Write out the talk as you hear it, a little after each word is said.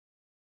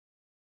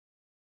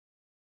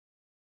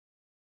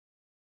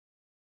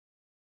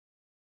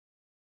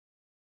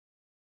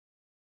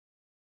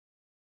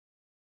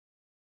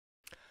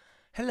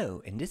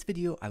Hello, in this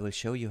video I will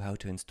show you how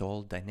to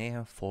install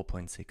Dyner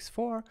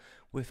 4.64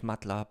 with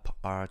Matlab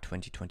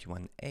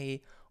R2021A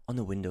on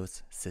a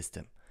Windows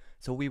system.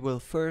 So we will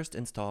first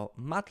install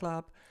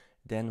Matlab,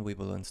 then we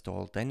will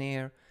install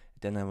Dyner,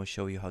 then I will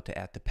show you how to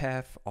add the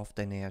path of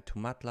Dyner to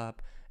Matlab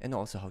and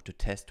also how to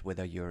test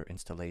whether your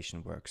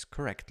installation works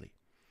correctly.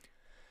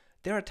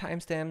 There are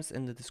timestamps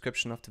in the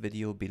description of the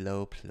video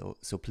below,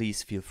 so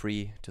please feel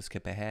free to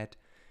skip ahead.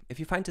 If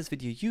you find this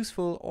video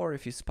useful or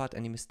if you spot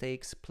any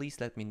mistakes,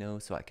 please let me know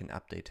so I can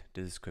update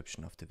the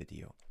description of the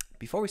video.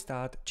 Before we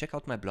start, check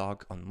out my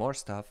blog on more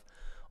stuff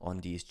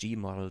on DSG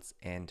models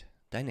and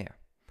Dyner.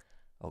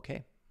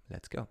 Okay,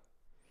 let's go.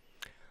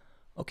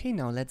 Okay,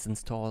 now let's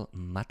install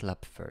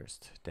Matlab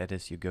first. That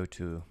is, you go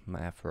to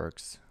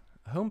MathWorks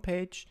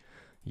homepage,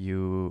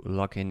 you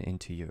log in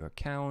into your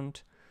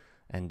account,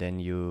 and then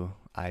you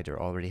either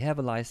already have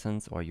a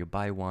license or you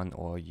buy one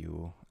or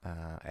you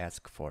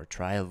ask for a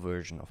trial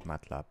version of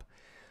Matlab.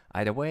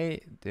 Either way,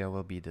 there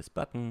will be this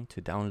button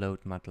to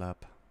download Matlab.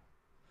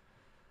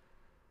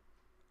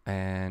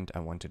 And I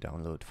want to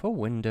download for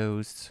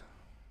Windows.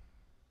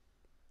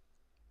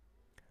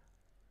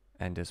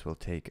 And this will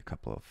take a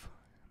couple of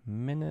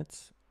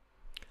minutes.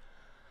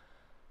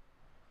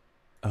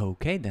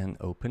 Okay, then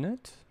open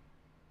it.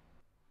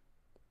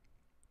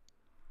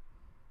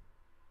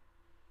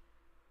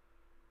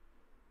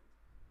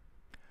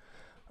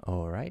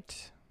 All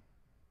right.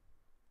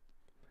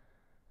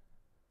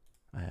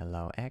 I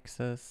allow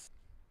access.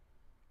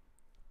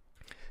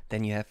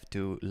 Then you have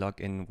to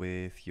log in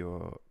with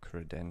your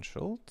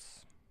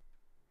credentials.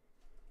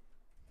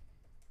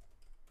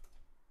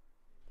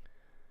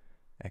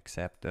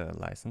 Accept the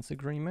license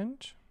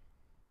agreement.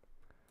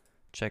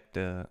 Check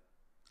the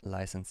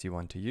license you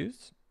want to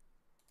use.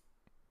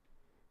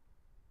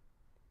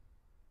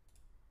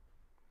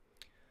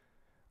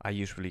 I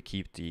usually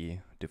keep the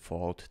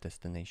default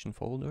destination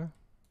folder.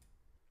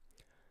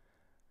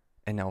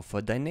 And now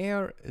for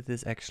Dyner, it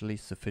is actually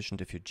sufficient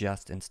if you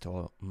just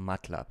install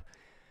Matlab.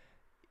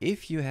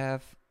 If you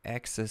have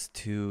access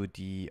to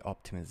the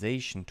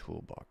optimization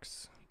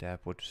toolbox, that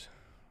would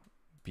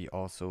be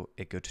also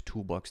a good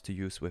toolbox to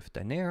use with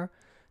Dyner.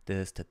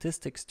 The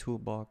statistics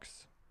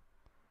toolbox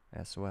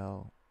as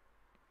well.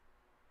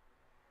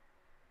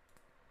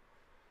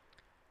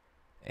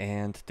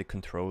 And the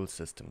control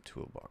system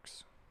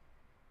toolbox.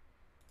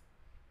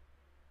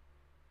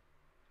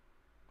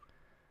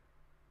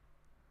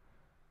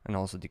 And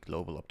also the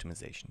global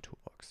optimization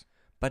toolbox.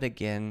 But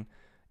again,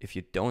 if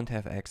you don't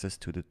have access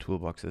to the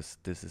toolboxes,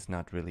 this is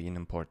not really an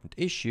important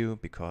issue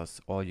because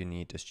all you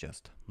need is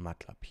just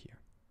Matlab here.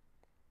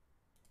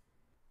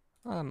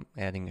 I'm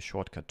adding a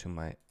shortcut to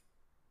my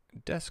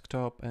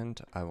desktop and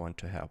I want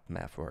to help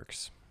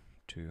MathWorks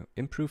to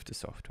improve the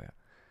software.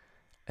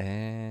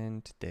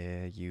 And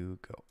there you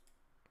go.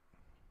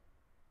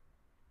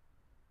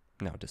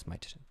 Now this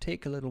might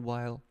take a little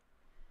while.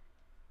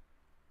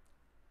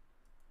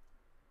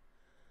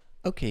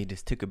 Okay,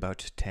 this took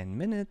about 10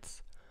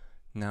 minutes.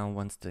 Now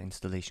once the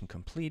installation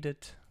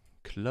completed,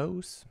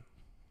 close.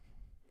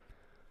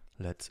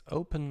 Let's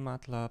open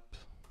Matlab,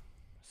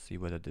 see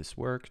whether this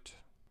worked.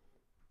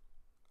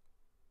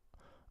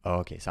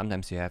 Okay,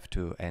 sometimes you have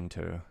to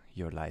enter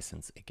your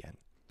license again.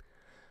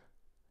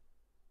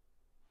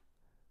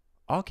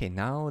 Okay,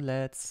 now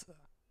let's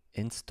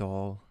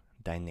install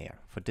Dyner.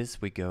 For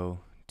this we go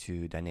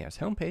to Dyner's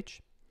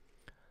homepage,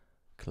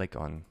 click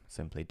on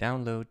simply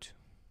download.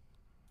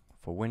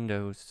 For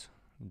Windows,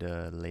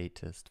 the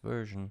latest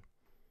version.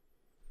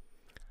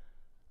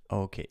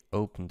 Okay,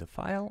 open the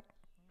file.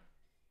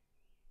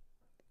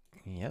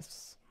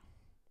 Yes.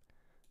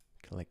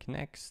 Click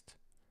next.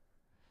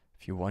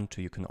 If you want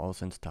to, you can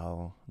also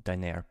install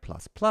Dyner++,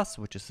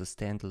 which is a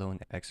standalone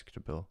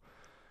executable.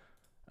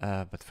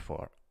 But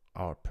for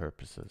our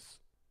purposes,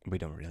 we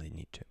don't really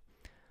need to.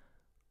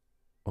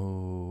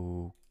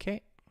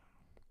 Okay.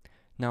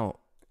 Now,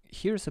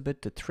 here's a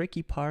bit the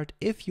tricky part.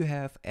 If you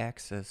have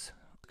access,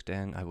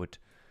 then I would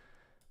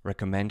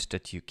recommend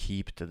that you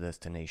keep the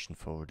destination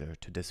folder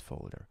to this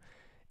folder.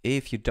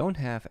 If you don't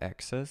have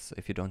access,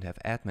 if you don't have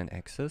admin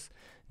access,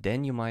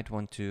 then you might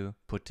want to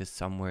put this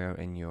somewhere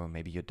in your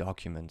maybe your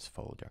documents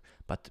folder.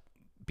 But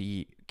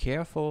be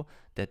careful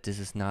that this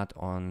is not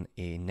on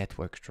a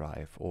network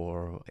drive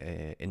or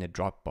in a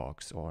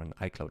Dropbox or an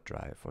iCloud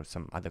drive or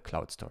some other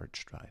cloud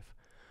storage drive.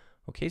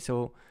 Okay,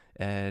 so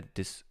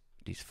these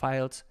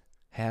files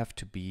have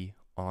to be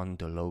on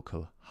the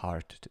local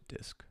hard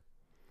disk.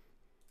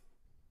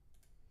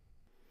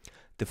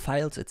 The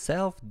files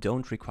itself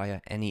don't require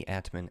any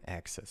admin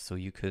access, so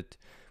you could,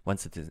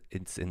 once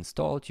it's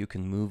installed, you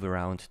can move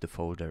around the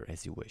folder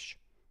as you wish.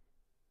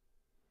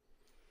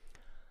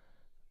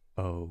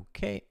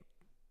 Okay.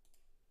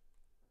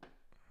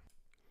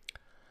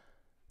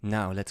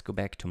 Now let's go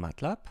back to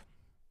Matlab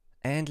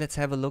and let's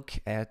have a look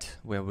at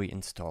where we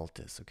installed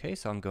this. Okay,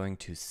 so I'm going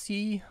to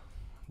C,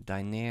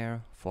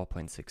 Dyner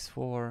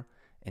 4.64,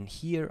 and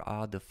here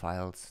are the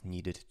files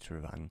needed to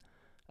run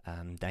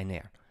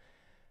Dyner.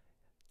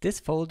 This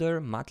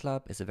folder,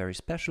 Matlab, is a very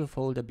special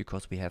folder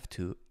because we have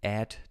to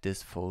add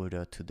this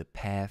folder to the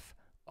path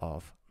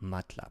of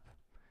Matlab.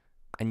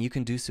 And you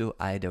can do so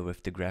either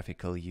with the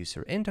graphical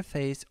user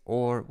interface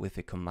or with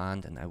a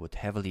command, and I would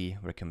heavily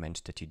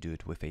recommend that you do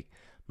it with a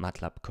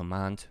Matlab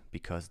command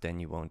because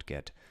then you won't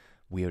get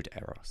weird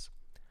errors.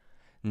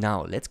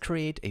 Now let's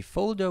create a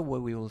folder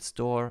where we will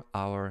store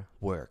our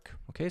work.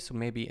 Okay, so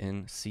maybe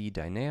in C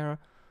Dyner,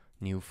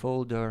 new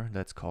folder,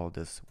 let's call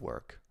this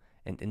work.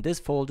 And in this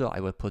folder, I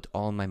will put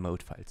all my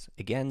mode files.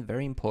 Again,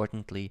 very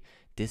importantly,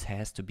 this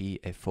has to be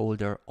a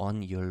folder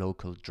on your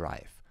local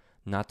drive,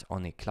 not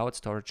on a cloud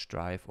storage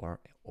drive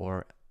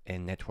or a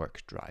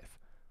network drive.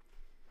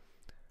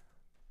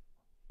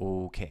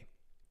 Okay.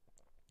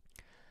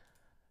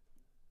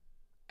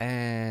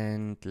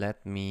 And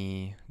let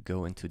me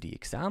go into the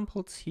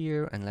examples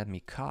here and let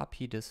me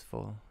copy this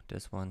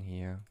one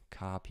here,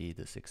 copy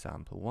this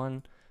example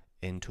one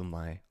into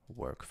my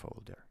work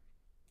folder,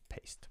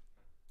 paste.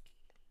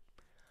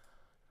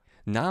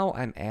 Now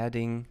I'm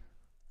adding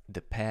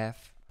the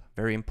path.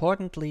 Very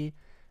importantly,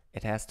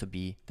 it has to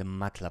be the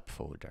Matlab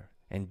folder,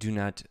 and do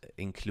not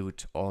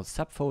include all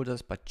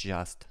subfolders, but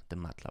just the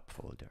Matlab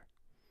folder.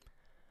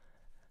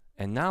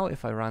 And now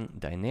if I run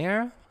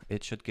Dyner,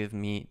 it should give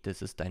me,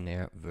 this is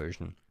Dyner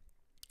version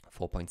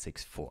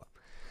 4.64.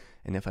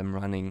 And if I'm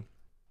running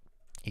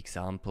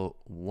example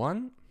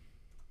 1,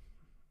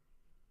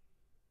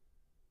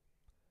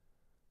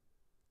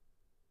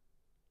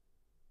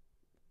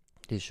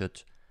 this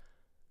should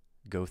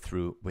go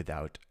through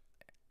without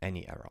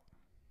any error.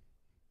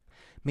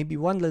 Maybe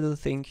one little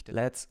thing,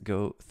 let's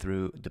go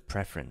through the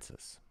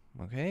preferences.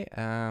 Okay,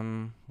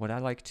 what I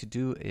like to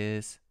do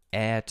is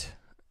add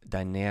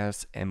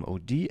Dyner's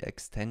MOD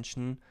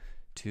extension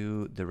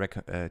to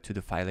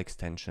the file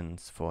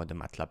extensions for the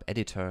Matlab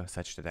editor,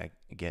 such that I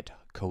get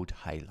code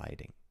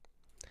highlighting.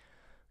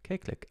 Okay,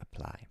 click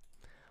apply.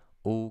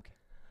 Okay.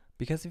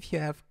 Because if you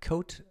have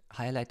code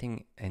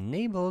highlighting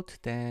enabled,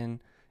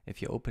 then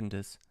if you open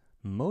this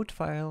mode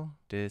file,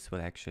 this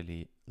will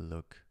actually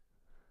look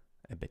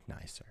a bit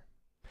nicer.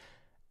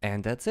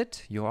 And that's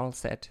it. You're all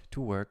set to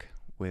work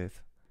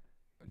with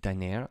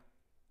Dyner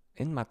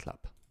in Matlab.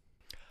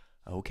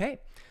 Okay,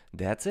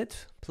 that's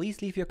it.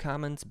 Please leave your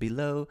comments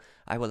below.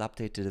 I will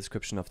update the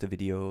description of the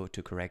video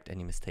to correct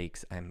any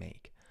mistakes I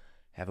make.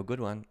 Have a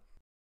good one.